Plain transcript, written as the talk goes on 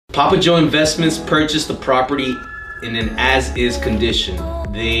Papa Joe Investments purchased the property in an as-is condition.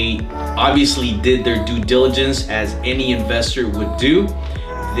 They obviously did their due diligence as any investor would do.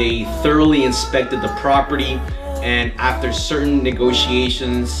 They thoroughly inspected the property, and after certain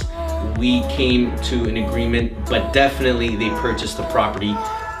negotiations, we came to an agreement, but definitely they purchased the property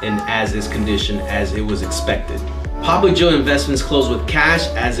in as-is condition as it was expected. Papa Joe Investments closed with cash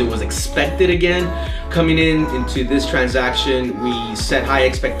as it was expected again. Coming into this transaction, we set high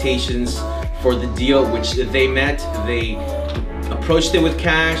expectations for the deal, which they met. They approached it with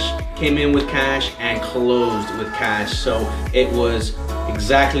cash, came in with cash, and closed with cash. So it was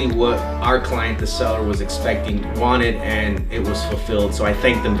exactly what our client, the seller, was expecting, wanted, and it was fulfilled. So I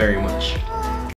thank them very much.